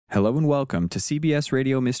Hello and welcome to CBS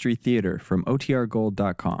Radio Mystery Theater from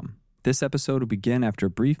OTRGold.com. This episode will begin after a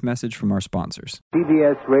brief message from our sponsors.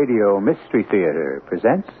 CBS Radio Mystery Theater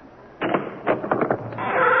presents...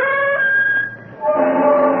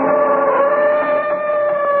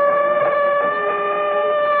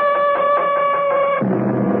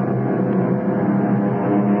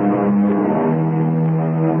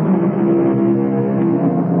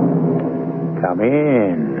 Come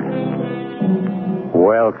in.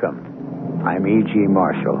 Welcome. I'm E.G.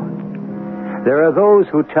 Marshall. There are those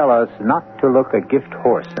who tell us not to look a gift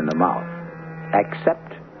horse in the mouth.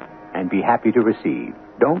 Accept and be happy to receive.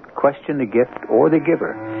 Don't question the gift or the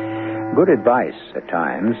giver. Good advice at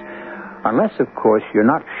times, unless, of course, you're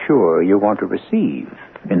not sure you want to receive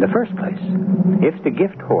in the first place. If the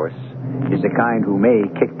gift horse is the kind who may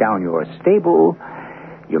kick down your stable,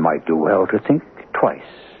 you might do well to think twice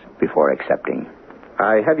before accepting.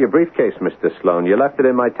 I have your briefcase, Mr. Sloan. You left it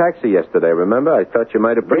in my taxi yesterday, remember? I thought you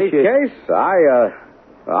might appreciate... Briefcase?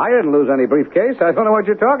 I didn't lose any briefcase. I don't know what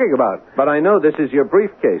you're talking about. But I know this is your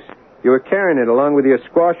briefcase. You were carrying it along with your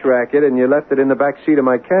squash racket, and you left it in the back seat of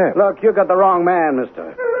my cab. Look, you got the wrong man,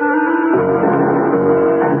 mister.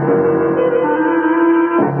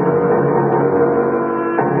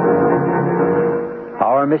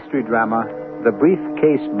 Our mystery drama, The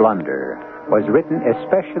Briefcase Blunder, was written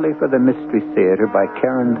especially for the Mystery Theater by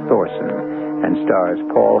Karen Thorson and stars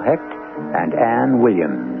Paul Hecht and Ann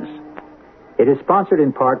Williams. It is sponsored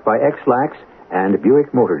in part by X-Lax and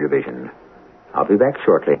Buick Motor Division. I'll be back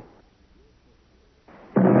shortly.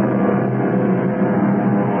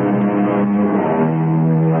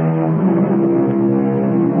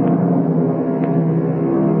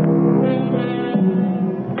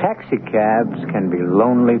 Taxicabs can be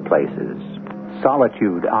lonely places.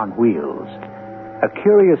 Solitude on wheels. A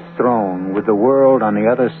curious throne with the world on the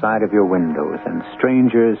other side of your windows and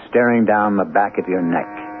strangers staring down the back of your neck.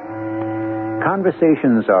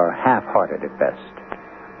 Conversations are half-hearted at best,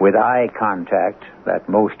 with eye contact, that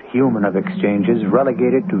most human of exchanges,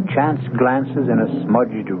 relegated to chance glances in a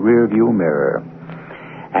smudged rearview mirror,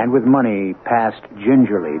 and with money passed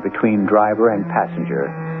gingerly between driver and passenger,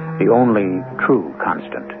 the only true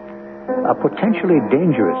constant. A potentially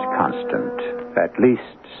dangerous constant. At least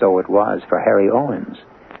so it was for Harry Owens.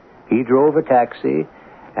 He drove a taxi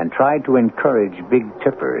and tried to encourage big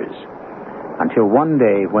tippers until one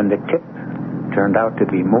day when the tip turned out to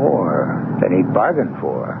be more than he'd bargained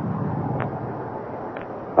for.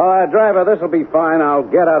 Driver, this'll be fine. I'll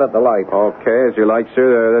get out at the light. Okay, as you like,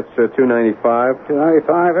 sir. That's $2.95.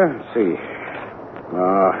 $2.95? Let's see.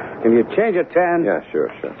 Can you change it 10? Yeah, sure.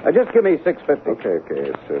 Just give me $6.50.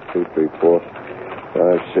 Okay. It's 2, 3, 4,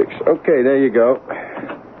 5, 6. Okay, there you go.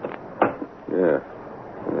 Yeah.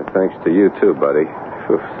 Thanks to you, too, buddy.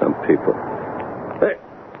 Whew, some people.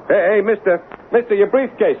 Hey, mister, your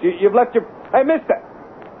briefcase. You've left your... Hey, mister!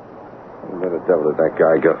 Where the devil did that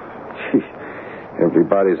guy go? Jeez,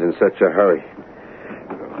 everybody's in such a hurry.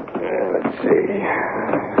 Let's see.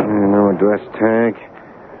 No address tag.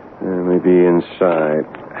 Maybe inside.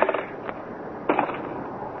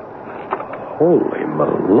 Holy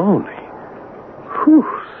Maloney. Whew,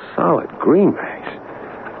 solid greenbacks.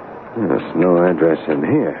 There's no address in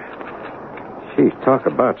here. Gee, talk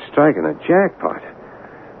about striking a jackpot.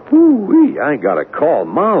 Ooh-wee, I gotta call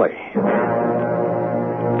Molly.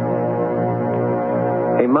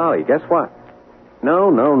 Hey, Molly, guess what?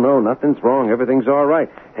 No, nothing's wrong. Everything's all right.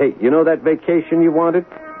 Hey, you know that vacation you wanted?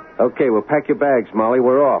 Okay, well, pack your bags, Molly.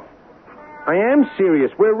 We're off. I am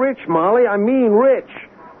serious. We're rich, Molly. I mean rich.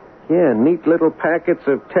 Yeah, neat little packets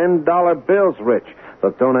of $10 bills, rich.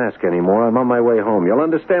 Look, don't ask anymore. I'm on my way home. You'll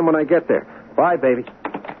understand when I get there. Bye, baby.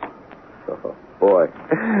 Oh, boy.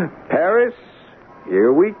 Paris,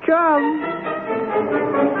 here we come.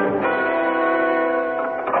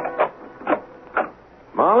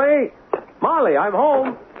 Molly, I'm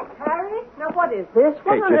home. Harry? Now, what is this?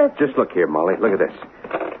 Just look here, Molly. Look at this.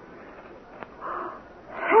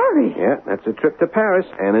 Harry? Yeah, that's a trip to Paris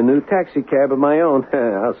and a new taxi cab of my own.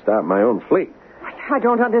 I'll start my own fleet. I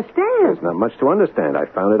don't understand. There's not much to understand. I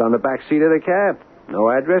found it on the back seat of the cab. No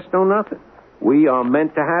address, no nothing. We are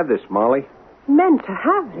meant to have this, Molly. Meant to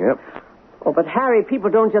have it? Yep. Oh, but Harry, people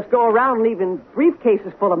don't just go around leaving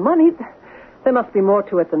briefcases full of money. There must be more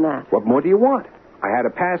to it than that. What more do you want? I had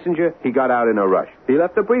a passenger. He got out in a rush. He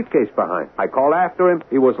left the briefcase behind. I called after him.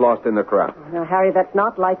 He was lost in the crowd. Now, Harry, that's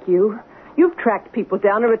not like you. You've tracked people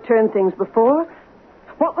down and returned things before.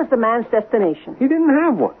 What was the man's destination? He didn't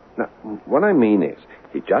have one. Now, what I mean is,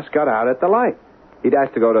 he just got out at the light. He'd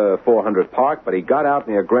asked to go to 400 Park, but he got out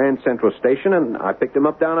near Grand Central Station, and I picked him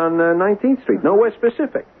up down on 19th Street. Nowhere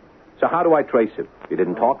specific. So how do I trace him? He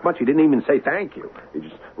didn't talk much. He didn't even say thank you. He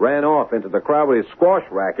just ran off into the crowd with his squash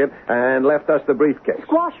racket and left us the briefcase.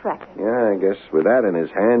 Squash racket? Yeah, I guess with that in his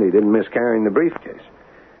hand, he didn't miss carrying the briefcase.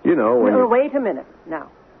 You know, when... No, wait a minute. Now,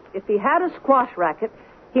 if he had a squash racket,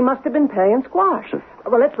 he must have been playing squash.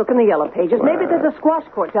 Well, let's look in the yellow pages. Maybe there's a squash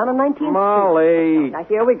court down on 19th Molly. Street. Now,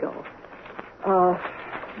 here we go. All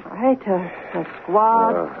right, a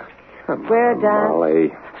squash, square dance,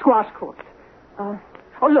 Molly. squash court.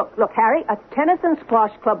 Look, Harry, a tennis and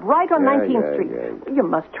squash club right on 19th Street. Yeah. You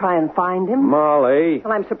must try and find him. Molly.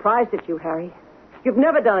 Well, I'm surprised at you, Harry. You've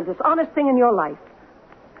never done a dishonest thing in your life.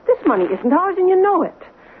 This money isn't ours, and you know it.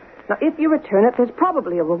 Now, if you return it, there's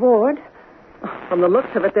probably a reward. From the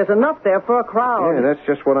looks of it, there's enough there for a crowd. Yeah, that's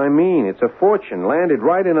just what I mean. It's a fortune landed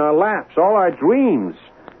right in our laps, all our dreams.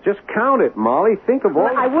 Just count it, Molly. Think of all...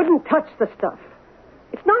 Well, I wouldn't touch the stuff.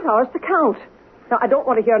 It's not ours to count. Now, I don't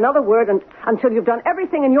want to hear another word until you've done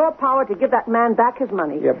everything in your power to give that man back his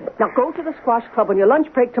money. Yep. Now, go to the squash club on your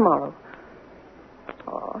lunch break tomorrow.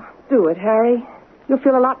 Oh, do it, Harry. You'll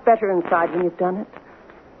feel a lot better inside when you've done it.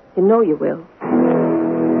 You know you will.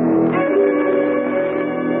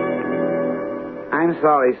 I'm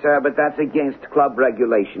sorry, sir, but that's against club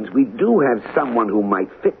regulations. We do have someone who might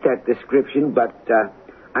fit that description, but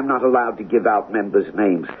I'm not allowed to give out members'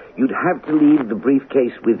 names. You'd have to leave the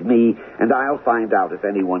briefcase with me, and I'll find out if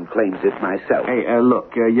anyone claims it myself. Hey,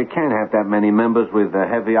 look, you can't have that many members with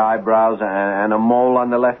heavy eyebrows and a mole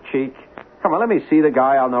on the left cheek. Come on, let me see the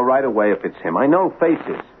guy. I'll know right away if it's him. I know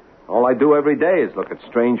faces. All I do every day is look at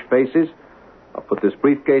strange faces. I'll put this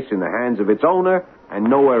briefcase in the hands of its owner and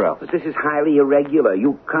nowhere else. But this is highly irregular.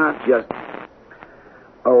 You can't just...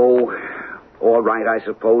 Oh, all right, I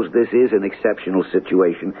suppose this is an exceptional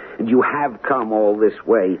situation, and you have come all this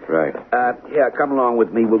way. Right. Here, come along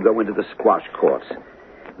with me. We'll go into the squash courts.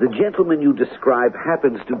 The gentleman you describe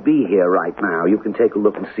happens to be here right now. You can take a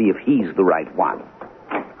look and see if he's the right one.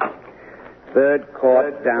 Third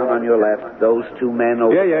court, down on your left. Those two men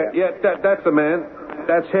over there. Yeah, that's the man.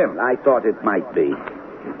 That's him. I thought it might be.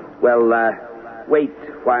 Well, wait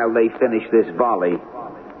while they finish this volley.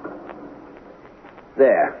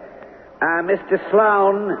 There. Mr.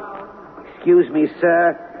 Sloan. Excuse me,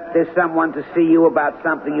 sir. There's someone to see you about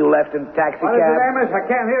something you left in the taxi What is cab. it, Amos? I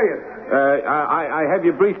can't hear you. I have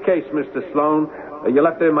your briefcase, Mr. Sloan. You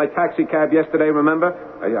left it in my taxi cab yesterday, remember?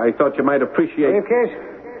 I thought you might appreciate... Briefcase?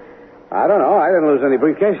 I don't know. I didn't lose any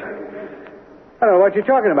briefcase. I don't know what you're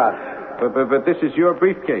talking about. But this is your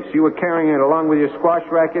briefcase. You were carrying it along with your squash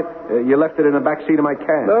racket. You left it in the back seat of my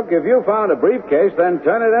cab. Look, if you found a briefcase, then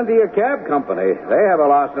turn it into your cab company. They have a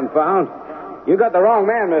lost and found. You got the wrong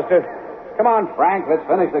man, mister. Come on, Frank. Let's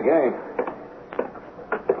finish the game.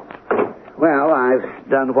 Well, I've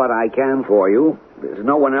done what I can for you. There's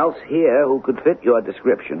no one else here who could fit your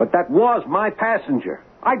description. But that was my passenger.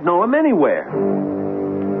 I'd know him anywhere.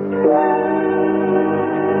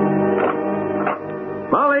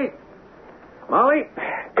 Molly,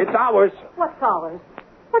 it's ours. What's ours?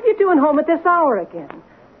 What are you doing home at this hour again?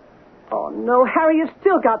 Oh, no, Harry, you've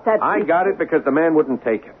still got that... I got it because the man wouldn't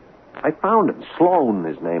take it. I found him. Sloan,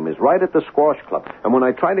 his name is, right at the squash club. And when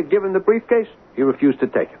I tried to give him the briefcase, he refused to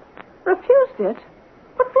take it. Refused it?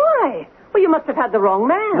 But why? Well, you must have had the wrong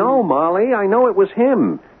man. No, Molly, I know it was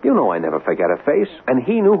him. You know I never forget a face. And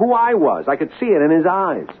he knew who I was. I could see it in his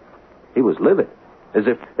eyes. He was livid. As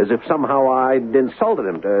if somehow I'd insulted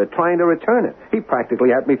him, trying to return it. He practically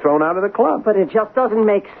had me thrown out of the club. But it just doesn't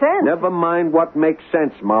make sense. Never mind what makes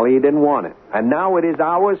sense, Molly. He didn't want it. And now it is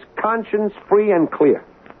ours, conscience-free and clear.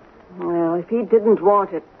 Well, if he didn't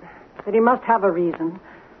want it, then he must have a reason.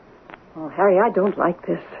 Oh, Harry, I don't like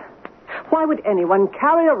this. Why would anyone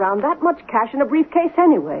carry around that much cash in a briefcase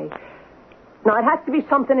anyway? Now, it has to be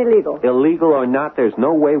something illegal. Illegal or not, there's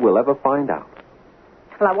no way we'll ever find out.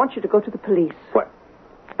 Well, I want you to go to the police. What?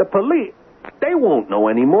 The police? They won't know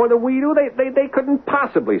any more than we do. They couldn't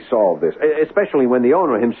possibly solve this, especially when the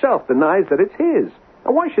owner himself denies that it's his.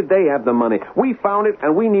 Now, why should they have the money? We found it,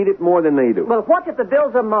 and we need it more than they do. Well, what if the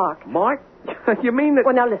bills are marked? Mark? You mean that...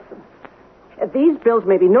 Well, now, listen. These bills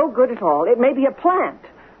may be no good at all. It may be a plant.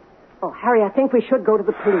 Oh, Harry, I think we should go to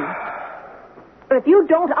the police. But if you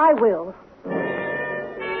don't, I will.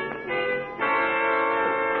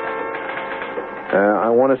 I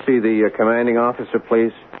want to see the commanding officer,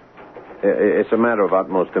 please. It's a matter of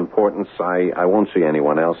utmost importance. I won't see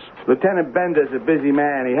anyone else. Lieutenant Bender's a busy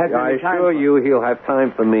man. He hasn't I any time... assure you he'll have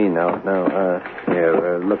time for me now.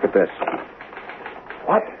 Here, look at this.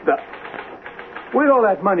 What the... Where'd all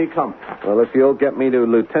that money come? Well, if you'll get me to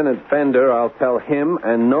Lieutenant Bender, I'll tell him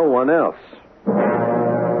and no one else.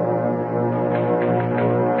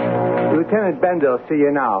 Lieutenant Bender will see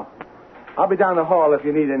you now. I'll be down the hall if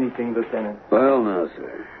you need anything, Lieutenant. Well, now,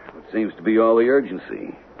 sir. What seems to be all the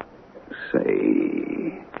urgency?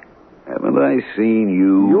 Say, haven't I seen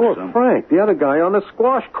you... You're Frank, the other guy on the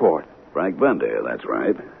squash court. Frank Bender, that's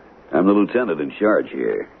right. I'm the lieutenant in charge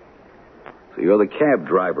here. So you're the cab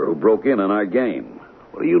driver who broke in on our game.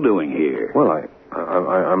 What are you doing here? Well,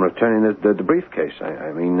 I'm returning the briefcase.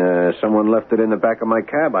 I mean, someone left it in the back of my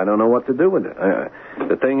cab. I don't know what to do with it.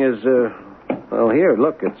 The thing is, well, here,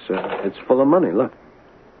 look, it's full of money. Look.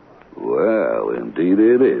 Well, indeed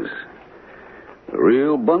it is. A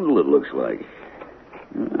real bundle, it looks like.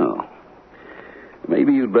 Well,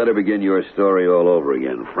 maybe you'd better begin your story all over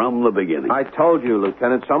again, from the beginning. I told you,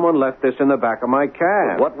 Lieutenant, someone left this in the back of my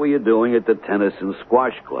cab. What were you doing at the tennis and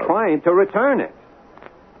squash club? Trying to return it.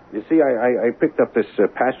 You see, I picked up this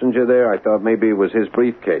passenger there. I thought maybe it was his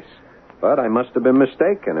briefcase. But I must have been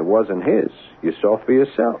mistaken. It wasn't his. You saw for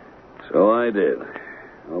yourself. So I did.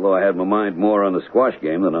 Although I had my mind more on the squash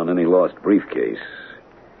game than on any lost briefcase.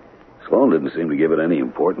 Sloan didn't seem to give it any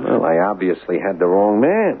importance. Well, I obviously had the wrong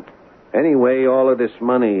man. Anyway, all of this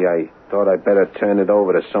money, I thought I'd better turn it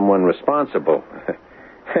over to someone responsible.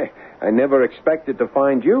 I never expected to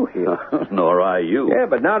find you here. Nor I you. Yeah,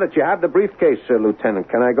 but now that you have the briefcase, Lieutenant,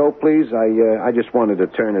 can I go, please? I just wanted to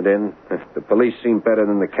turn it in. The police seem better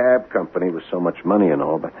than the cab company with so much money and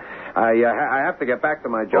all, but I have to get back to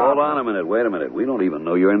my job. Hold on a minute. Wait a minute. We don't even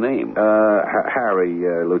know your name. Harry,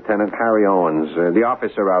 Lieutenant Harry Owens. The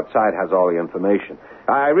officer outside has all the information.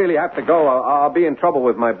 I really have to go. I'll be in trouble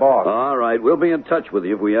with my boss. All right. We'll be in touch with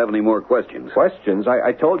you if we have any more questions. Questions?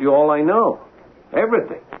 I told you all I know.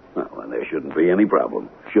 Everything. Well, then there shouldn't be any problem.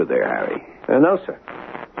 Should there, Harry? No, sir.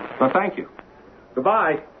 Well, thank you.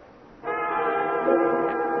 Goodbye.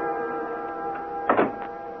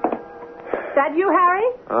 That you, Harry?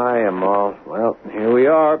 I am all. Well, here we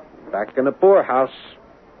are. Back in the poorhouse.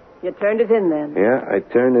 You turned it in then? Yeah, I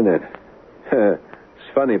turned it in.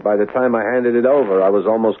 It's funny. By the time I handed it over, I was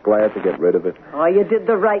almost glad to get rid of it. Oh, you did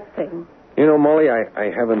the right thing. You know, Molly,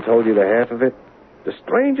 I haven't told you the half of it. The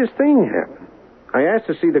strangest thing happened. I asked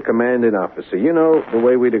to see the commanding officer, you know, the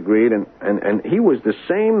way we'd agreed, and he was the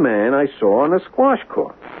same man I saw on the squash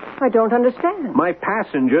court. I don't understand. My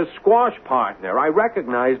passenger's squash partner. I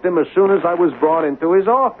recognized him as soon as I was brought into his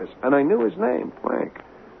office, and I knew his name, Frank.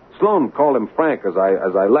 Sloan called him Frank as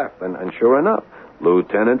I left, and sure enough,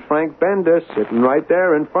 Lieutenant Frank Bender, sitting right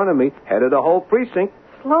there in front of me, head of the whole precinct.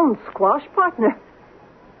 Sloan's squash partner?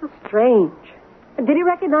 How strange. Did he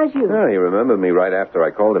recognize you? Yeah, he remembered me right after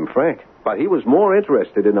I called him Frank. But he was more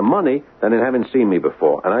interested in the money than in having seen me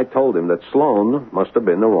before. And I told him that Sloan must have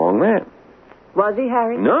been the wrong man. Was he,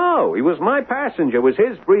 Harry? No, he was my passenger. It was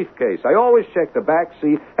his briefcase. I always check the back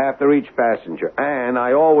seat after each passenger. And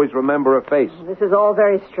I always remember a face. This is all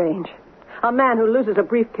very strange. A man who loses a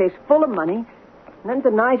briefcase full of money and then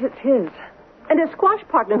denies it's his. And his squash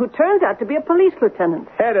partner who turns out to be a police lieutenant.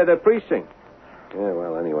 Head of the precinct. Yeah,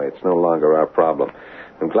 well, anyway, it's no longer our problem.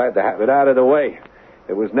 I'm glad to have it out of the way.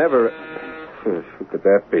 It was never... Who could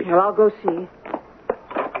that be? Well, I'll go see.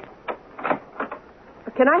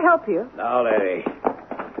 Can I help you? No, lady.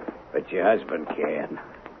 But your husband can.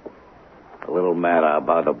 A little matter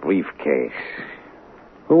about a briefcase.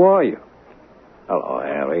 Who are you? Hello,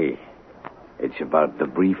 Harry. It's about the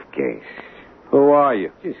briefcase. Who are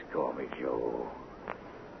you? Just call me Joe.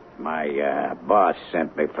 My boss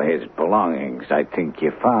sent me for his belongings. I think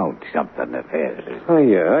you found something of his. Oh,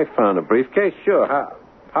 yeah, I found a briefcase. Sure.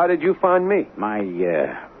 How did you find me? My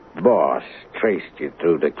boss traced you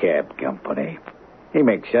through the cab company. He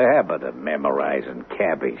makes a habit of memorizing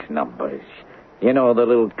cabbies' numbers. You know, the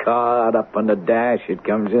little card up on the dash, it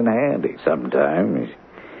comes in handy sometimes.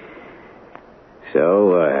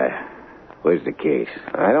 So, where's the case?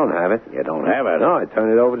 I don't have it. You don't have it? No, I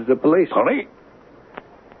turned it over to the police. Police?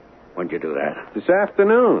 When'd you do that? This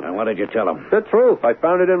afternoon. And what did you tell them? The truth. I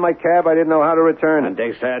found it in my cab. I didn't know how to return it. And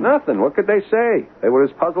they said? Nothing. What could they say? They were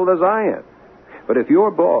as puzzled as I am. But if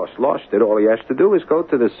your boss lost it, all he has to do is go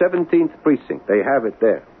to the 17th precinct. They have it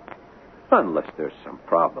there. Unless there's some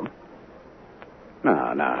problem.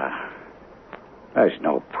 No. There's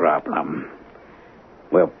no problem.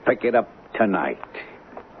 We'll pick it up tonight.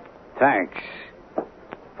 Thanks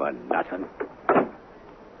for nothing.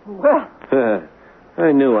 Well...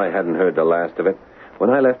 I knew I hadn't heard the last of it. When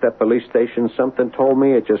I left that police station, something told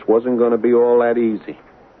me it just wasn't going to be all that easy.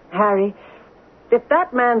 Harry, if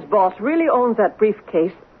that man's boss really owns that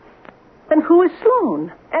briefcase, then who is Sloan?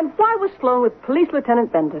 And why was Sloan with Police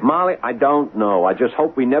Lieutenant Bender? Molly, I don't know. I just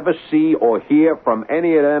hope we never see or hear from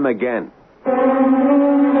any of them again.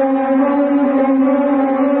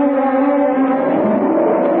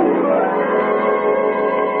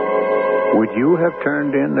 have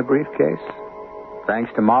turned in the briefcase?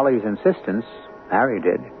 Thanks to Molly's insistence, Harry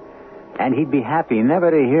did. And he'd be happy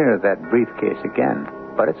never to hear that briefcase again.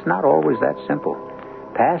 But it's not always that simple.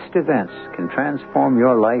 Past events can transform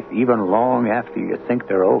your life even long after you think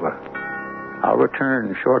they're over. I'll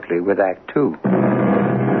return shortly with Act 2.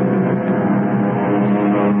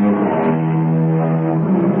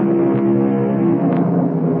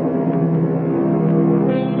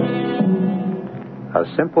 A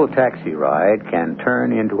simple taxi ride can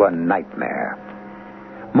turn into a nightmare.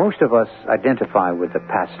 Most of us identify with the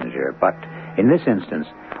passenger, but in this instance,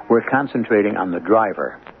 we're concentrating on the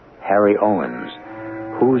driver, Harry Owens,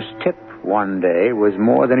 whose tip one day was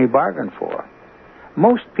more than he bargained for.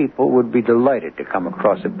 Most people would be delighted to come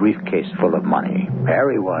across a briefcase full of money.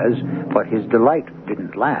 Harry was, but his delight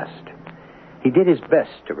didn't last. He did his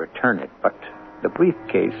best to return it, but the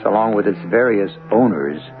briefcase, along with its various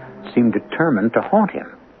owners, seemed determined to haunt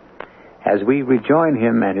him. As we rejoin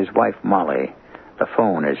him and his wife, Molly, the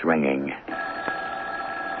phone is ringing.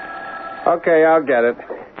 Okay, I'll get it.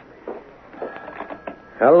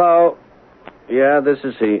 Hello. Yeah, this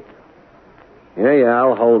is he. Yeah,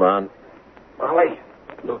 I'll hold on. Molly,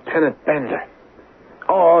 Lieutenant Bender.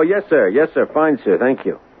 Oh, yes, sir. Yes, sir. Fine, sir. Thank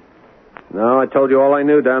you. No, I told you all I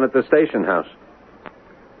knew down at the station house.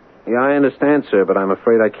 Yeah, I understand, sir, but I'm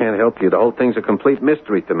afraid I can't help you. The whole thing's a complete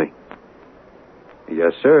mystery to me.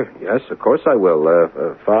 Yes, sir. Yes, of course I will.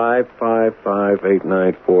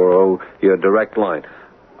 555-8940, your direct line.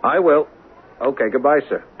 I will. Okay, goodbye,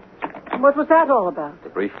 sir. What was that all about? The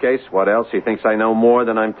briefcase? What else? He thinks I know more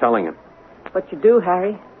than I'm telling him. But you do,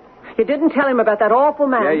 Harry. You didn't tell him about that awful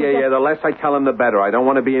man. Yeah. The less I tell him, the better. I don't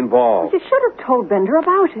want to be involved. You should have told Bender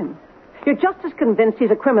about him. You're just as convinced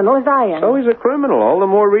he's a criminal as I am. So he's a criminal. All the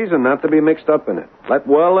more reason not to be mixed up in it. Let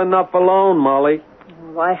well enough alone, Molly.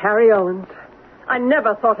 Why, Harry Owens, I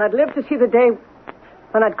never thought I'd live to see the day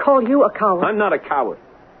when I'd call you a coward. I'm not a coward.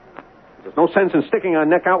 There's no sense in sticking our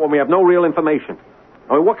neck out when we have no real information.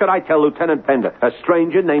 I mean, what could I tell Lieutenant Bender? A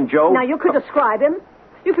stranger named Joe? Now, you could describe him.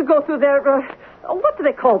 You could go through their, what do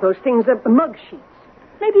they call those things? Mug sheets.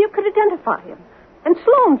 Maybe you could identify him. And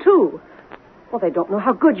Sloan, too. Well, they don't know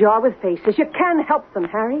how good you are with faces. You can help them,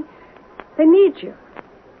 Harry. They need you.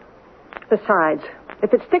 Besides,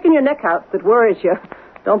 if it's sticking your neck out that worries you,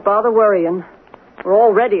 don't bother worrying. We're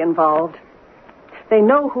already involved. They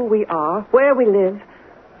know who we are, where we live.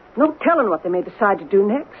 No telling what they may decide to do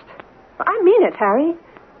next. I mean it, Harry.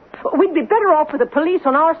 We'd be better off with the police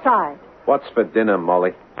on our side. What's for dinner,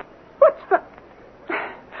 Molly? What's for...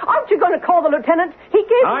 Aren't you going to call the lieutenant? He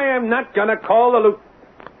gave... I am not going to call the lieutenant.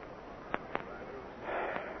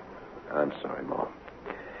 I'm sorry, Mom.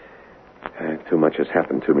 Too much has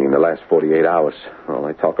happened to me in the last 48 hours. All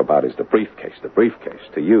I talk about is the briefcase. The briefcase.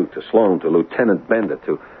 To you, to Sloan, to Lieutenant Bender,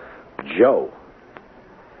 to Joe.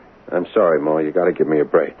 I'm sorry, Ma. You got to give me a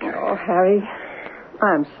break. Oh, Harry,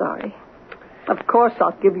 I'm sorry. Of course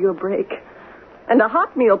I'll give you a break. And a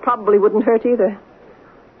hot meal probably wouldn't hurt either.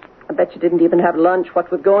 I bet you didn't even have lunch,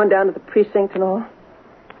 what with going down to the precinct and all.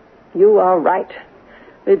 You are right.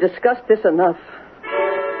 We've discussed this enough.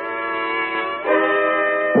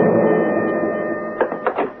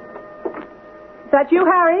 Is that you,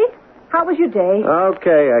 Harry? How was your day?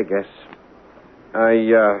 Okay, I guess.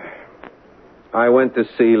 I went to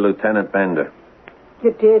see Lieutenant Bender.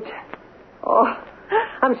 You did? Oh,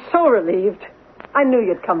 I'm so relieved. I knew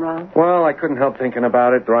you'd come round. Well, I couldn't help thinking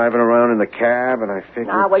about it, driving around in the cab, and I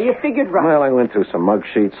figured... Well, you figured right. Well, I went through some mug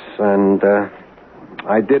sheets, and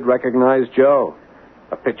I did recognize Joe.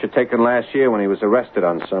 A picture taken last year when he was arrested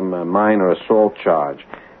on some minor assault charge.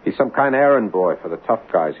 He's some kind of errand boy for the tough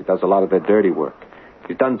guys. He does a lot of their dirty work.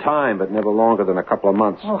 He's done time, but never longer than a couple of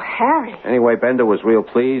months. Oh, Harry. Anyway, Bender was real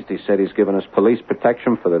pleased. He said he's given us police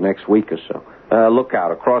protection for the next week or so. Look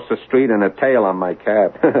out, across the street and a tail on my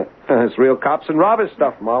cab. It's real cops and robbers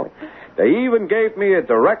stuff, Molly. They even gave me a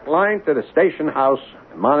direct line to the station house,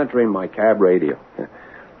 monitoring my cab radio.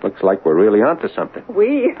 Looks like we're really onto something.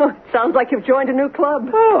 Sounds like you've joined a new club.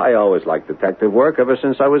 Well, I always liked detective work ever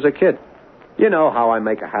since I was a kid. You know how I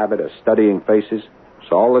make a habit of studying faces?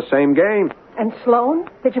 It's all the same game. And Sloan?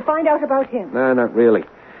 Did you find out about him? No, not really.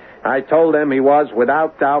 I told them he was,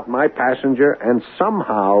 without doubt, my passenger and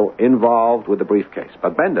somehow involved with the briefcase.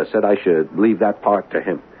 But Bender said I should leave that part to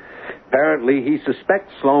him. Apparently, he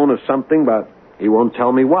suspects Sloan of something, but he won't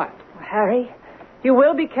tell me what. Harry, you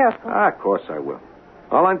will be careful. Of course I will.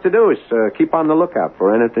 All I'm to do is keep on the lookout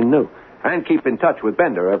for anything new. And keep in touch with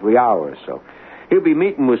Bender every hour or so. He'll be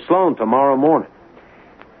meeting with Sloan tomorrow morning.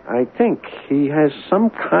 I think he has some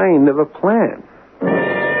kind of a plan.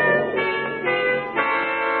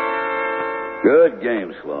 Good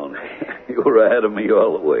game, Sloan. You were ahead of me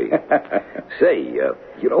all the way. Say,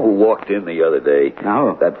 you know who walked in the other day?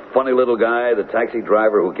 No. That funny little guy, the taxi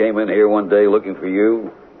driver who came in here one day looking for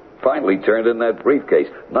you? Finally turned in that briefcase.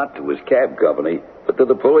 Not to his cab company, but to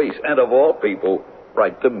the police. And of all people,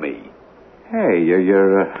 right to me. Hey,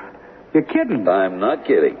 you're kidding. I'm not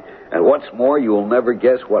kidding. And what's more, you'll never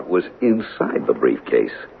guess what was inside the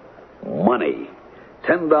briefcase. Money.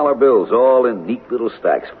 $10 bills, all in neat little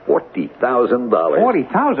stacks. $40,000.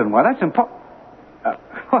 40,000? Well, that's impossible.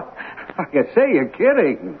 Like I say, you're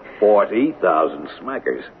kidding. 40,000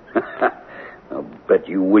 smackers. I'll bet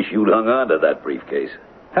you wish you'd hung on to that briefcase.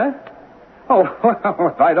 Huh? Oh,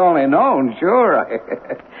 well, if I'd only known, sure.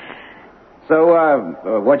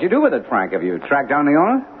 So, what'd you do with it, Frank? Have you tracked down the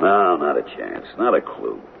owner? No, not a chance. Not a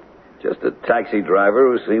clue. Just a taxi driver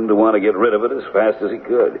who seemed to want to get rid of it as fast as he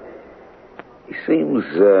could. He seems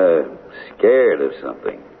scared of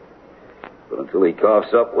something. But until he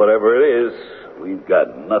coughs up whatever it is, we've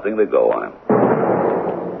got nothing to go on.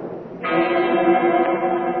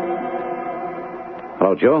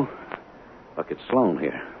 Hello, Joe. Look, it's Sloan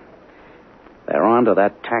here. They're on to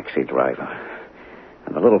that taxi driver.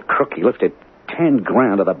 And the little crook, he lifted 10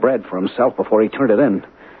 grand of the bread for himself before he turned it in.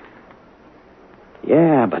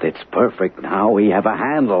 Yeah, but it's perfect now. We have a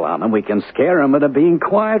handle on him. We can scare him into being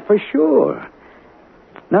quiet for sure.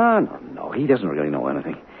 No. He doesn't really know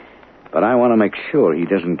anything. But I want to make sure he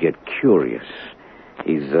doesn't get curious.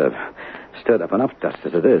 He's stirred up enough dust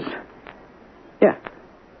as it is. Yeah,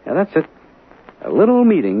 that's it. A little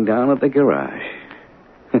meeting down at the garage.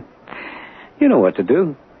 You know what to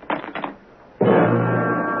do.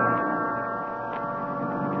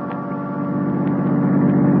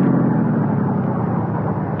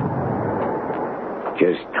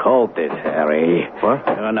 Just hold it, Harry. What?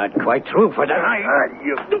 You're not quite through for tonight.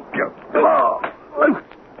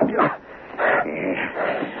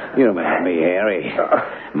 You remember me, Harry.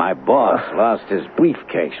 My boss lost his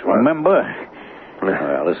briefcase, remember?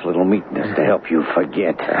 Well, this little meeting is to help you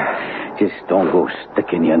forget. Just don't go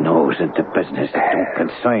sticking your nose into business that don't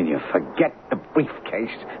concern you. Forget the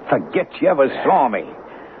briefcase. Forget you ever saw me.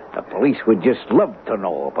 The police would just love to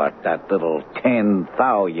know about that little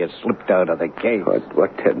 10,000 you slipped out of the case.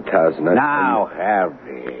 What 10,000? Now,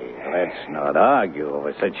 Harry, let's not argue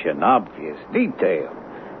over such an obvious detail.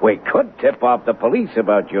 We could tip off the police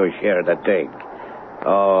about your share of the take.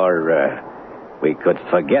 Or we could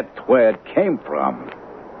forget where it came from.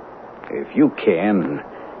 If you can,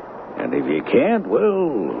 and if you can't,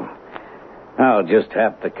 well, I'll just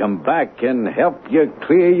have to come back and help you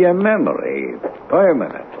clear your memory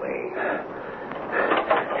permanently.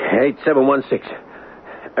 8716.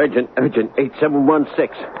 Urgent,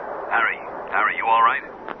 8716. Harry, you all right?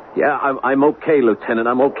 Yeah, I'm okay, Lieutenant.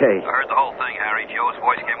 I'm okay. I heard the whole thing, Harry. Joe's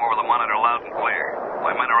voice came over the monitor loud and clear.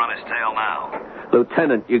 My men are on his tail now.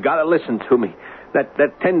 Lieutenant, you gotta listen to me. That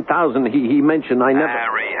 10,000 he mentioned, I never...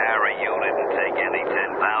 Harry, you didn't take any 10,000.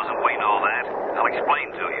 We know that. I'll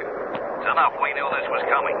explain to you. It's enough. We knew this was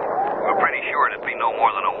coming. We were pretty sure it'd be no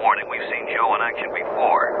more than a warning. We've seen Joe in action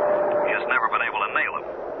before. We've just never been able to nail him.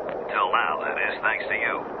 Until now, that is, thanks to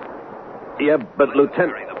you. Yeah, but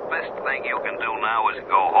Lieutenant... Harry, the best thing you can do now is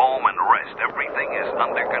go home and rest. Everything is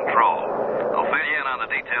under control. I'll fill you in on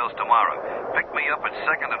the details tomorrow. Pick me up at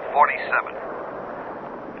 2nd and 47th.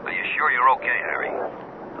 Are you sure you're okay, Harry?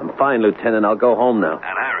 I'm fine, Lieutenant. I'll go home now.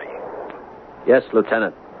 And Harry? Yes,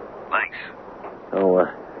 Lieutenant. Thanks. Oh,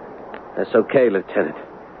 that's okay, Lieutenant.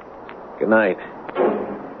 Good night.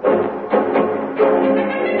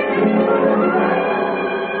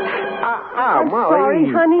 I'm Molly.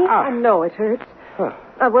 sorry, honey. I know it hurts.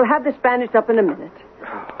 We'll have this bandaged up in a minute.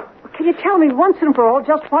 Can you tell me once and for all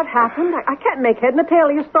just what happened? I can't make head and tail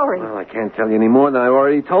of your story. Well, I can't tell you any more than I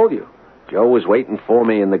already told you. Joe was waiting for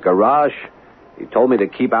me in the garage. He told me to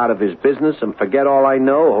keep out of his business and forget all I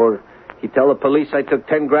know, or he'd tell the police I took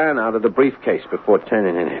 10 grand out of the briefcase before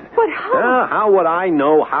turning it in. But how? How would I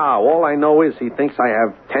know how? All I know is he thinks I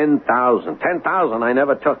have 10,000. 10,000 I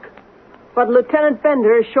never took. But Lieutenant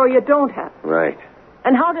Bender is sure you don't have. Right.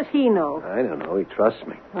 And how does he know? I don't know. He trusts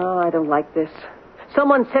me. Oh, I don't like this.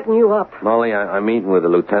 Someone's setting you up. Molly, I'm meeting with the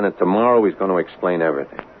lieutenant tomorrow. He's going to explain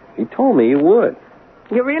everything. He told me he would.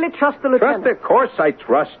 You really trust the lieutenant? Of course I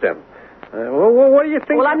trust him. What do you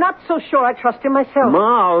think? Well, I'm not so sure I trust him myself.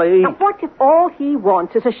 Molly. Now, what if all he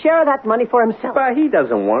wants is a share of that money for himself? But he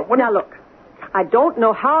doesn't want it. Now, look. I don't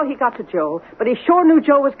know how he got to Joe, but he sure knew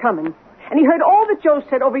Joe was coming. And he heard all that Joe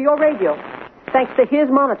said over your radio, thanks to his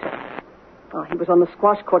monitor. Oh, he was on the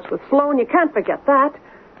squash courts with Sloan. You can't forget that.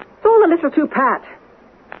 It's all a little too pat.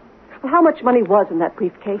 Well, how much money was in that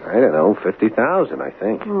briefcase? I don't know, 50,000, I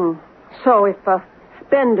think. So if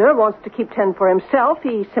Bender wants to keep 10 for himself,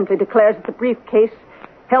 he simply declares that the briefcase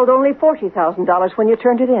held only $40,000 when you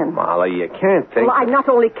turned it in. Molly, you can't think... Well, I not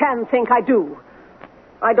only can think, I do.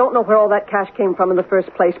 I don't know where all that cash came from in the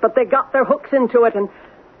first place, but they got their hooks into it and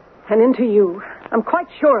into you. I'm quite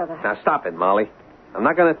sure of that. Now, stop it, Molly. I'm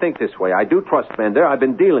not going to think this way. I do trust Bender. I've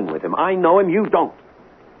been dealing with him. I know him. You don't.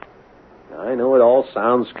 I know it all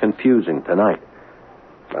sounds confusing tonight,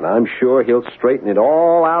 but I'm sure he'll straighten it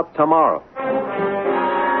all out tomorrow.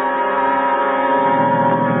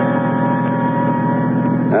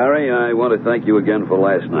 Harry, I want to thank you again for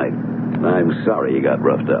last night. I'm sorry you got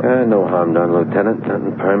roughed up. No harm done, Lieutenant.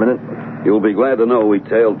 Nothing permanent. You'll be glad to know we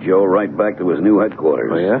tailed Joe right back to his new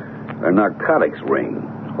headquarters. Oh, yeah? Our narcotics ring,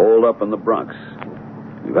 holed up in the Bronx.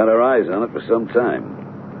 We've had our eyes on it for some time.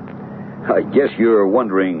 I guess you're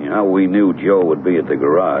wondering how we knew Joe would be at the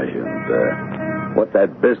garage and what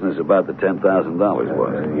that business about the $10,000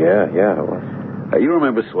 was. Yeah, it was. You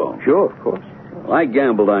remember Sloan? Sure, of course. Well, I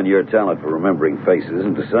gambled on your talent for remembering faces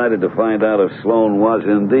and decided to find out if Sloan was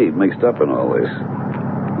indeed mixed up in all this.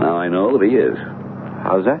 Now I know that he is.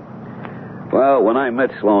 How's that? Well, when I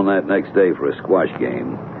met Sloan that next day for a squash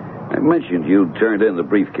game, I mentioned you'd turned in the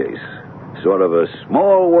briefcase. Sort of a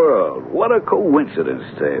small world. What a coincidence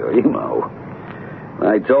tale, you know.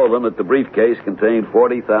 I told him that the briefcase contained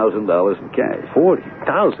 $40,000 in cash.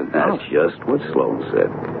 $40,000? That's just what Sloan said.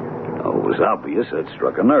 Oh, it was obvious that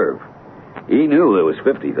struck a nerve. He knew there was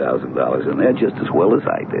 $50,000 in there just as well as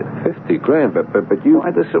I did. $50,000, but you... Why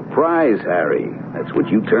the surprise, Harry? That's what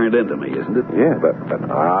you turned into me, isn't it? Yeah, but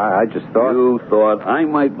I just thought... You thought I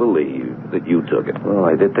might believe that you took it. Well,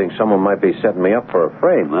 I did think someone might be setting me up for a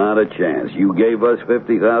frame. Not a chance. You gave us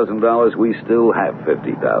 $50,000, we still have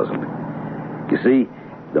 $50,000. You see,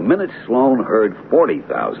 the minute Sloan heard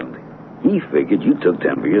 $40,000, he figured you took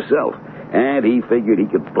 10 for yourself. And he figured he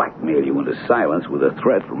could blackmail you into silence with a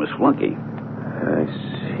threat from his flunky. I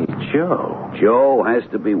see. Joe. Joe has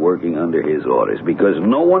to be working under his orders because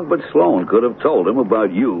no one but Sloan could have told him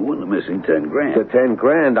about you and the missing $10,000. The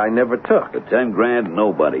 $10,000 I never took. The $10,000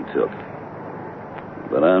 nobody took.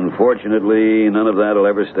 But unfortunately, none of that will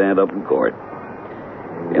ever stand up in court.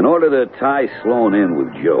 In order to tie Sloan in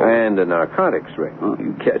with Joe... And the narcotics ring. Oh,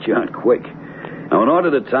 you catch on quick. Now, in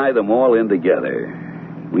order to tie them all in together,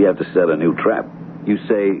 we have to set a new trap. You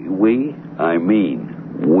say we, I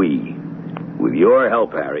mean we. With your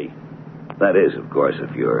help, Harry. That is, of course,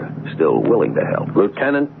 if you're still willing to help.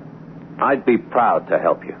 Lieutenant, I'd be proud to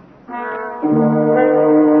help you.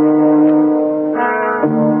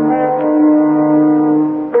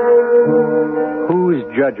 Whose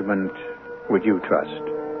judgment would you trust?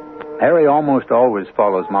 Harry almost always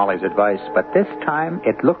follows Molly's advice, but this time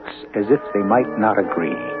it looks as if they might not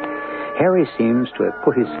agree. Harry seems to have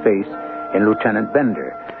put his faith in Lieutenant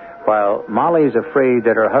Bender, while Molly is afraid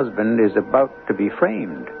that her husband is about to be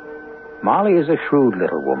framed. Molly is a shrewd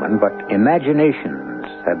little woman, but imaginations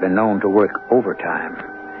have been known to work overtime.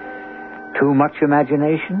 Too much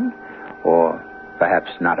imagination? Or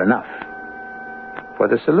perhaps not enough? For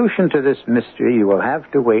the solution to this mystery, you will have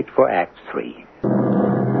to wait for Act 3.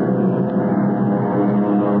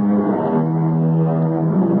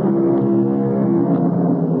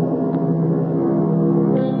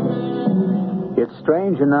 It's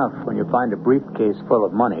strange enough when you find a briefcase full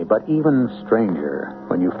of money, but even stranger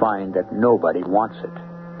when you find that nobody wants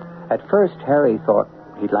it. At first, Harry thought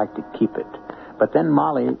he'd like to keep it, but then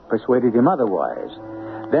Molly persuaded him otherwise.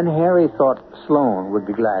 Then Harry thought Sloan would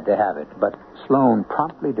be glad to have it, but Sloan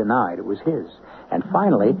promptly denied it was his. And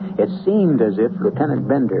finally, it seemed as if Lieutenant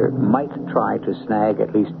Bender might try to snag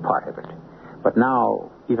at least part of it. But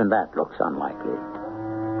now, even that looks unlikely.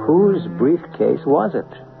 Whose briefcase was it?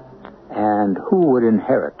 And who would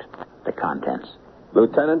inherit the contents?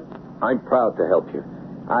 Lieutenant, I'm proud to help you.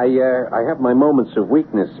 I have my moments of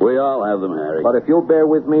weakness. We all have them, Harry. But if you'll bear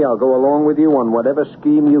with me, I'll go along with you on whatever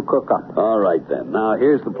scheme you cook up. All right, then. Now,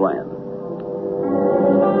 here's the plan.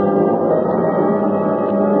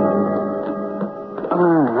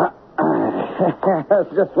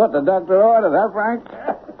 That's just what the doctor ordered, huh, Frank?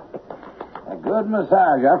 A good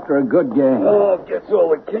massage after a good game. Oh, it gets all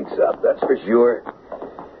the kinks out, that's for sure.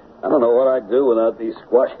 I don't know what I'd do without these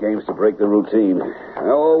squash games to break the routine.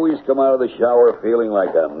 I always come out of the shower feeling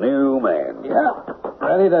like a new man. Yeah,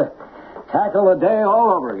 ready to tackle the day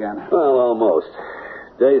all over again. Well, almost.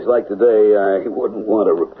 Days like today, I wouldn't want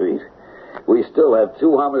to repeat. We still have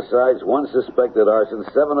 2 homicides, 1 suspected arson,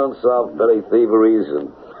 7 unsolved petty thieveries,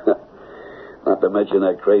 and not to mention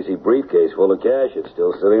that crazy briefcase full of cash. It's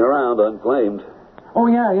still sitting around unclaimed. Oh,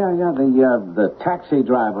 yeah. The taxi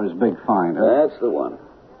driver's big find, huh? That's the one.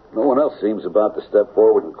 No one else seems about to step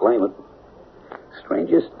forward and claim it.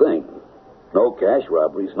 Strangest thing. No cash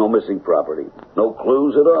robberies, no missing property, no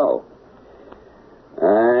clues at all.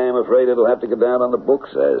 I'm afraid it'll have to go down on the books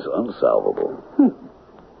as unsolvable.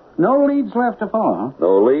 No leads left to follow, huh?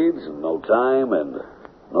 No leads, no time, and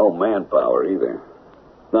no manpower either.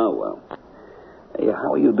 Oh, well. Hey,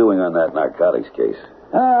 how are you doing on that narcotics case?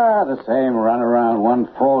 The same runaround, one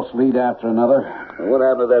false lead after another. And what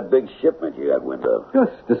happened to that big shipment you got wind of?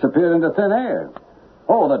 Just disappeared into thin air.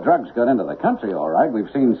 Oh, the drugs got into the country, all right.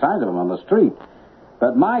 We've seen signs of them on the street.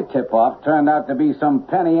 But my tip-off turned out to be some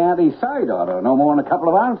penny ante side order, no more than a couple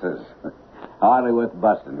of ounces. Hardly worth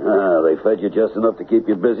busting. They fed you just enough to keep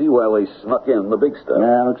you busy while they snuck in the big stuff.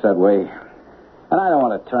 Yeah, looks that way. And I don't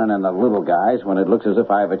want to turn in the little guys when it looks as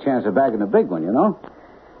if I have a chance of bagging the big one, you know?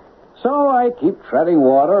 So I keep treading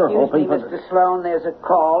water, hoping for... Mr. Sloan, there's a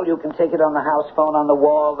call. You can take it on the house phone on the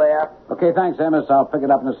wall there. Okay, thanks, Amos. I'll pick it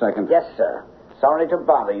up in a second. Yes, sir. Sorry to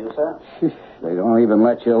bother you, sir. They don't even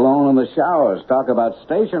let you alone in the showers. Talk about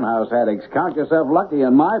station house addicts. Count yourself lucky.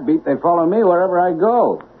 In my beat, they follow me wherever I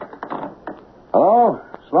go. Hello?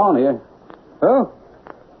 Sloan here. Who?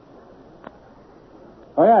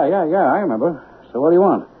 Oh, yeah, I remember. So what do you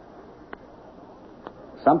want?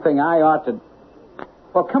 Something I ought to...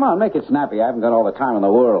 Well, come on, make it snappy. I haven't got all the time in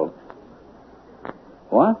the world.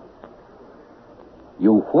 What?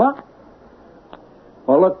 You what?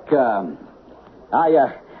 Well, look,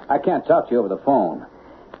 I can't talk to you over the phone.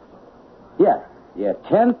 Yeah,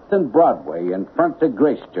 10th and Broadway in front of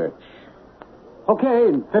Grace Church. Okay,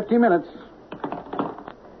 in 15 minutes.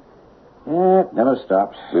 Yeah, it never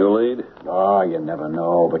stops. You lead? Oh, you never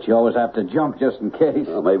know, but you always have to jump just in case.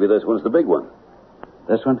 Well, maybe this one's the big one.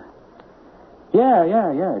 This one? Yeah,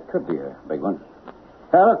 it could be a big one.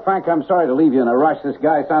 Look, Frank, I'm sorry to leave you in a rush. This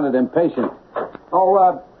guy sounded impatient.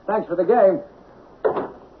 Oh, thanks for the game.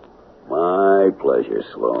 My pleasure,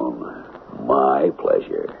 Sloan. My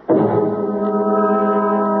pleasure.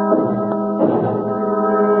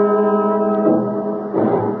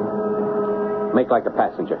 Make like a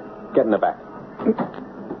passenger. Get in the back.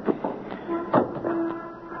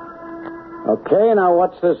 Okay, now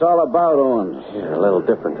what's this all about, Owens? Yeah, a little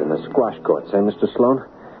different in the squash courts, eh, Mr. Sloan?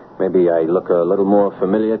 Maybe I look a little more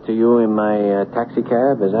familiar to you in my taxi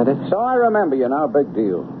cab, is that it? So I remember you now, big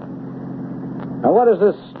deal. Now, what is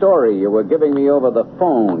this story you were giving me over the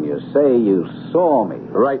phone? You say you saw me.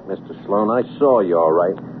 Right, Mr. Sloan, I saw you all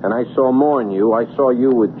right. And I saw more than you. I saw you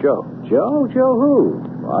with Joe. Joe? Joe who?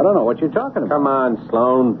 Well, I don't know what you're talking about. Come on,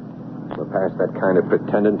 Sloan. We're past that kind of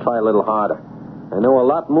pretending. Try a little harder. I know a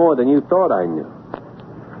lot more than you thought I knew.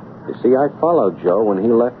 You see, I followed Joe when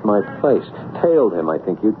he left my place. Tailed him, I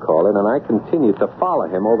think you'd call it, and I continued to follow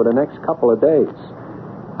him over the next couple of days.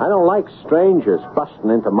 I don't like strangers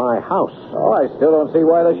busting into my house. Oh, I still don't see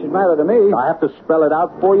why that should matter to me. I have to spell it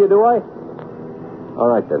out for you, do I?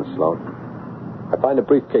 All right, then, Sloan. I find a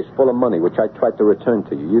briefcase full of money, which I tried to return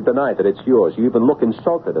to you. You deny that it's yours. You even look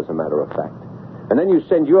insulted, as a matter of fact. And then you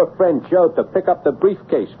send your friend Joe to pick up the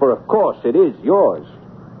briefcase, for of course it is yours,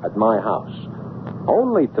 at my house.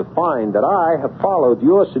 Only to find that I have followed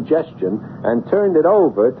your suggestion and turned it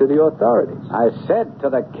over to the authorities. I said to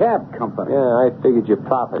the cab company. Yeah, I figured your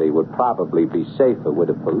property would probably be safer with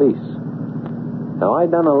the police. Now,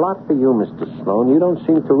 I've done a lot for you, Mr. Sloan. You don't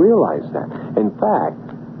seem to realize that. In fact,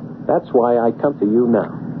 that's why I come to you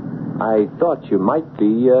now. I thought you might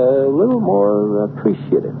be a little more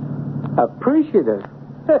appreciative. Appreciative?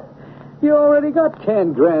 You already got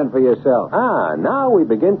 10 grand for yourself. Ah, now we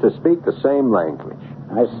begin to speak the same language.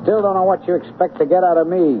 I still don't know what you expect to get out of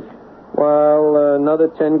me. Well, another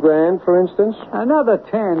 10 grand, for instance? Another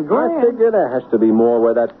 10 grand? I figure there has to be more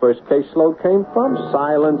where that first caseload came from.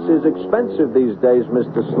 Silence is expensive these days,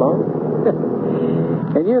 Mr. Sloan.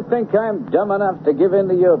 And you think I'm dumb enough to give in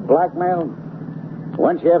to your blackmail?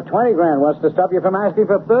 Once you have 20 grand, what's to stop you from asking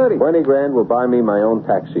for 30? 20 grand will buy me my own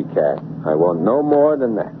taxi cab. I want no more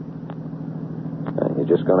than that.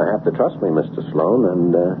 You're just going to have to trust me, Mr. Sloan,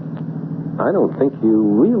 and I don't think you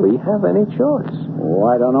really have any choice. Oh,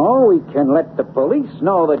 I don't know. We can let the police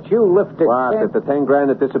know that you lifted... What, that the 10 grand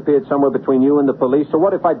that disappeared somewhere between you and the police? So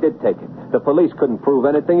what if I did take it? The police couldn't prove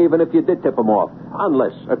anything, even if you did tip them off.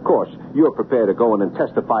 Unless, of course, you're prepared to go in and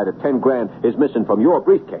testify that 10 grand is missing from your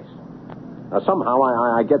briefcase. Now, somehow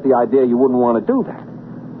I get the idea you wouldn't want to do that.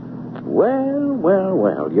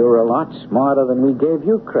 Well, you're a lot smarter than we gave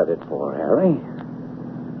you credit for, Harry.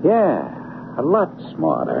 Yeah, a lot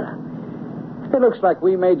smarter. It looks like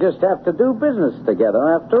we may just have to do business together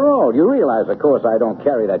after all. You realize, of course, I don't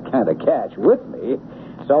carry that kind of cash with me.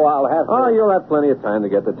 so I'll have to... Oh, you'll have plenty of time to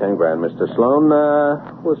get the 10 grand, Mr. Sloan.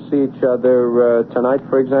 We'll see each other tonight,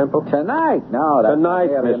 for example. Tonight? No, that's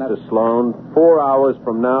Tonight, not early Mr. enough. Sloan. 4 hours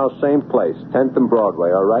from now, same place, 10th and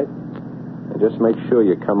Broadway, all right? And just make sure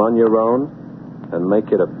you come on your own and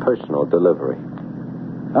make it a personal delivery.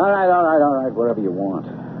 All right, whatever you want.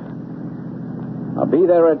 I'll be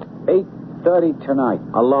there at 8:30 tonight.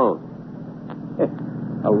 Alone.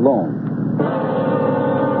 Alone.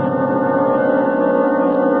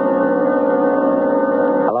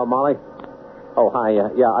 Hello, Molly? Oh, hi.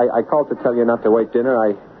 I called to tell you not to wait dinner.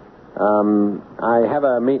 I have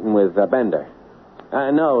a meeting with Bender.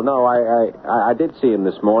 No, I did see him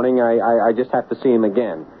this morning. I just have to see him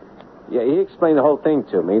again. Yeah, he explained the whole thing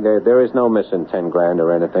to me. There is no missing 10 grand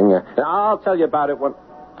or anything. I'll tell you about it when...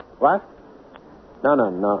 What?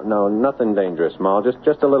 No, nothing dangerous, Mal.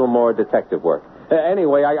 Just a little more detective work.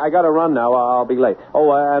 Anyway, I got to run now. I'll be late.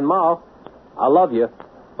 Oh, and Mal, I love you.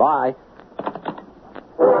 Bye.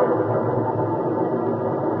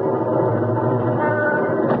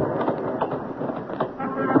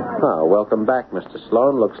 Oh, welcome back, Mr.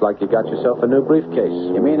 Sloan. Looks like you got yourself a new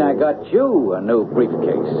briefcase. You mean I got you a new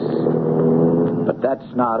briefcase? But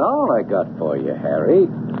that's not all I got for you, Harry.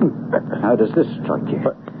 How does this strike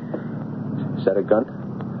you? Is that a gun?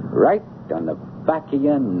 Right on the back of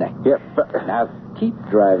your neck. Yeah, Now, keep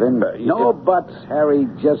driving. No buts, Harry.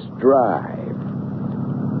 Just drive.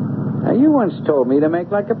 Now, you once told me to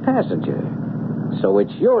make like a passenger. So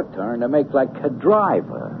it's your turn to make like a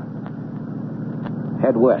driver.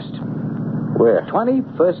 Head west. Where?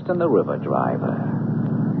 21st and the River, driver.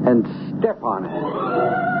 And step on it.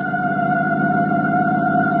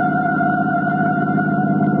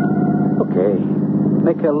 Okay.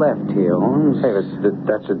 Make a left here, Holmes. Hey,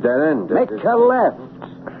 that's a dead end. Make a left.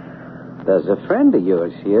 There's a friend of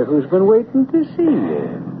yours here who's been waiting to see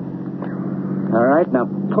you. All right, now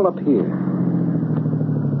pull up here.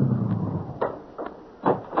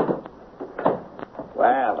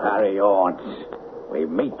 Well, Harry Owens, we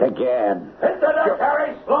meet again. Hit the deck,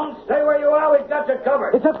 Harry. Sloan, stay where you are. We've got you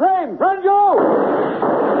covered. It's a train. Run, you!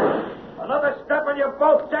 Another step and you're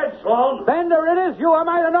both dead, Sloan. Bender, it is you. I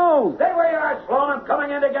might have known. Stay where you are, Sloan. I'm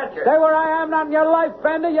coming in to get you. Stay where I am, not in your life,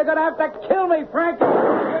 Bender. You're going to have to kill me, Frank.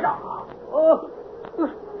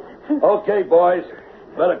 Okay, boys.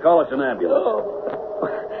 Better call us an ambulance.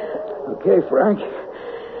 Okay, Frank.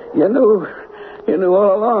 You knew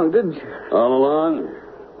all along, didn't you? All along?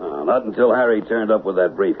 No, not until Harry turned up with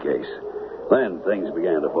that briefcase. Then things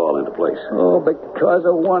began to fall into place. Oh, because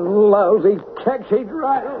of one lousy taxi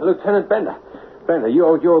driver. Lieutenant Bender. Bender, you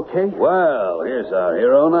okay? Well, here's our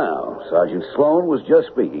hero now. Sergeant Sloan was just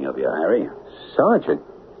speaking of you, Harry. Sergeant?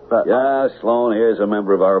 Yeah, Sloan here's a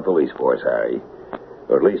member of our police force, Harry.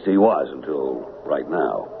 Or at least he was until right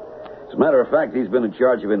now. As a matter of fact, he's been in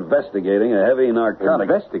charge of investigating a heavy narcotic...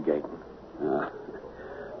 Investigating?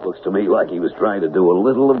 Looks to me like he was trying to do a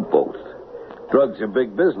little of both. Drugs are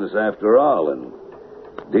big business after all, and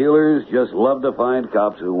dealers just love to find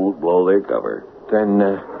cops who won't blow their cover. Then,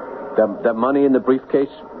 the money in the briefcase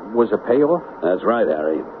was a payoff? That's right,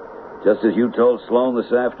 Harry. Just as you told Sloan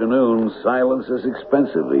this afternoon, silence is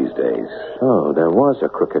expensive these days. Oh, there was a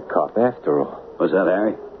crooked cop after all. What's that,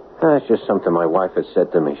 Harry? That's just something my wife has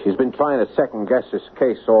said to me. She's been trying to second-guess this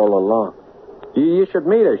case all along. You should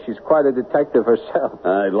meet her. She's quite a detective herself.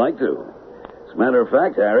 I'd like to. As a matter of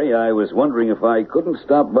fact, Harry, I was wondering if I couldn't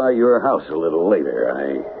stop by your house a little later.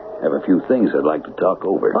 I have a few things I'd like to talk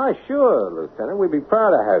over. Why, sure, Lieutenant. We'd be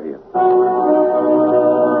proud to have you.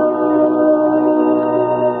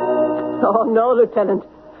 Oh, no, Lieutenant.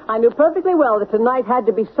 I knew perfectly well that tonight had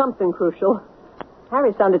to be something crucial.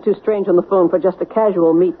 Harry sounded too strange on the phone for just a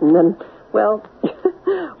casual meeting, and, well,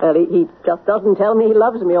 he just doesn't tell me he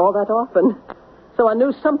loves me all that often. So I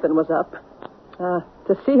knew something was up.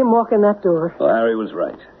 To see him walk in that door. Well, Harry was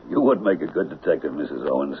right. You would make a good detective, Mrs.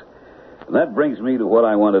 Owens. And that brings me to what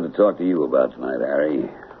I wanted to talk to you about tonight, Harry.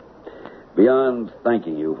 Beyond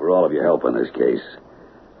thanking you for all of your help in this case,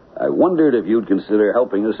 I wondered if you'd consider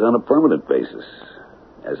helping us on a permanent basis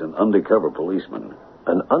as an undercover policeman.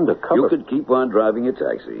 An undercover? You could keep on driving a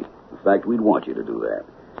taxi. In fact, we'd want you to do that.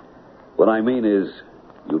 What I mean is,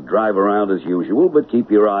 you'd drive around as usual, but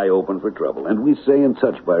keep your eye open for trouble. And we'd stay in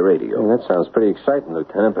touch by radio. That sounds pretty exciting,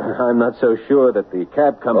 Lieutenant, but I'm not so sure that the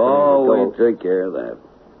cab company... Oh, we'd take care of that.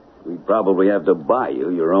 We'd probably have to buy you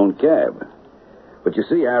your own cab. But you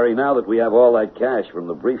see, Harry, now that we have all that cash from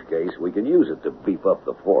the briefcase, we can use it to beef up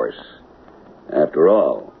the force. After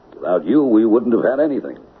all, without you, we wouldn't have had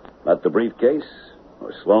anything. Not the briefcase,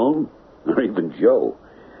 or Sloan, or even Joe.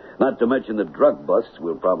 Not to mention the drug busts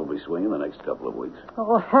we'll probably swing in the next couple of weeks.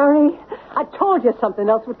 Oh, Harry, I told you something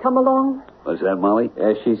else would come along. What's that, Molly?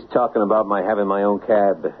 She's talking about my having my own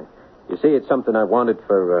cab. You see, it's something I wanted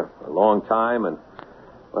for a long time, and,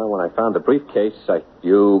 well, when I found the briefcase,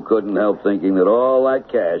 You couldn't help thinking that all that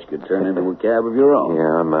cash could turn into a cab of your own.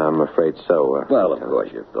 Yeah, I'm afraid so. Well, of course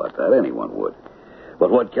you thought that. Anyone would. But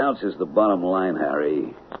what counts is the bottom line,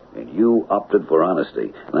 Harry. And you opted for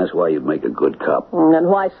honesty. And that's why you'd make a good cop. And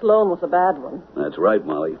why Sloan was a bad one. That's right,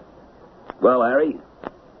 Molly. Well, Harry,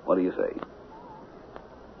 what do you say?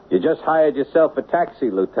 You just hired yourself a taxi,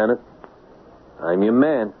 Lieutenant. I'm your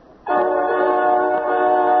man.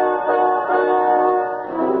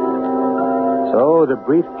 So the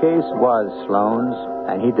briefcase was Sloan's,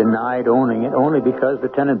 and he denied owning it only because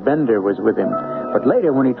Lieutenant Bender was with him. But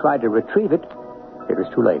later, when he tried to retrieve it, it was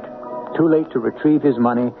too late. Too late to retrieve his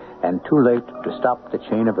money, and too late to stop the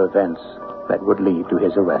chain of events that would lead to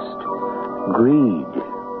his arrest. Greed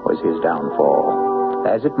was his downfall,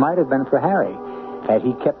 as it might have been for Harry, had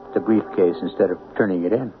he kept the briefcase instead of turning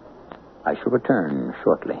it in. I shall return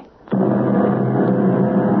shortly.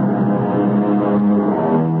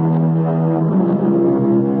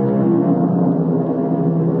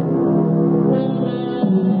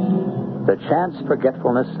 The chance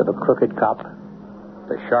forgetfulness of a crooked cop,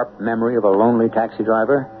 the sharp memory of a lonely taxi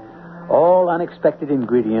driver, all unexpected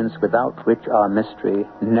ingredients without which our mystery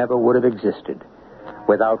never would have existed,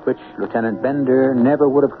 without which Lieutenant Bender never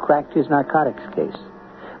would have cracked his narcotics case.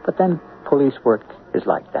 But then police work is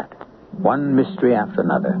like that. One mystery after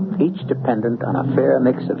another, each dependent on a fair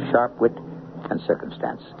mix of sharp wit and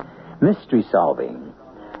circumstance. Mystery solving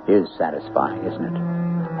is satisfying, isn't it?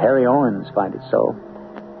 Harry Owens finds it so.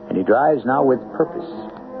 And he drives now with purpose,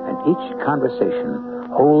 and each conversation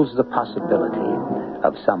holds the possibility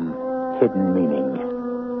of some hidden meaning.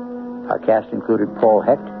 Our cast included Paul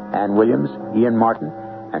Hecht, Ann Williams, Ian Martin,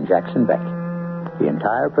 and Jackson Beck. The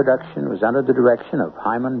entire production was under the direction of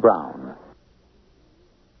Hyman Brown.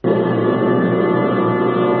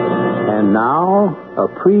 And now, a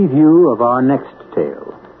preview of our next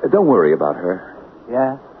tale. Don't worry about her.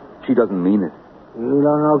 Yeah? She doesn't mean it. You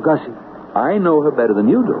don't know Gussie. I know her better than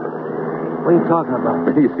you do. What are you talking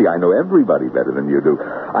about? You see, I know everybody better than you do.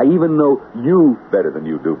 I even know you better than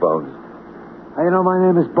you do, Bones. How you know my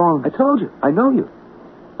name is Bones? I told you. I know you.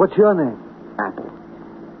 What's your name? Apple.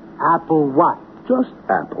 Apple what? Just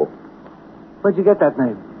Apple. Where'd you get that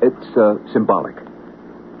name? It's symbolic.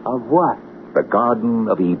 Of what? The Garden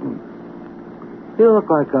of Eden. You look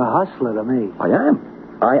like a hustler to me. I am.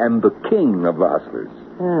 I am the king of the hustlers.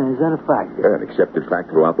 Yeah, is that a fact? Yeah, an accepted fact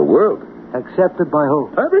throughout the world. Accepted by who?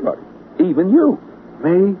 Everybody. Even you.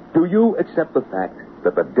 Me? Do you accept the fact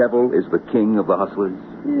that the devil is the king of the hustlers?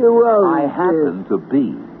 Yeah, well, I happen to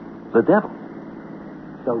be the devil.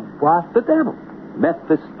 The what? The devil.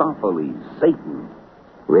 Mephistopheles, Satan.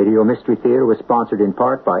 Radio Mystery Theater was sponsored in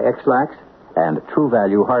part by X-Lax and True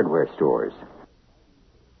Value Hardware Stores.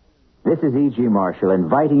 This is E.G. Marshall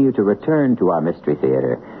inviting you to return to our Mystery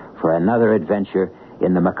Theater for another adventure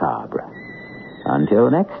in the macabre. Until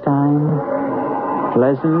next time,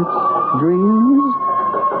 pleasant dreams.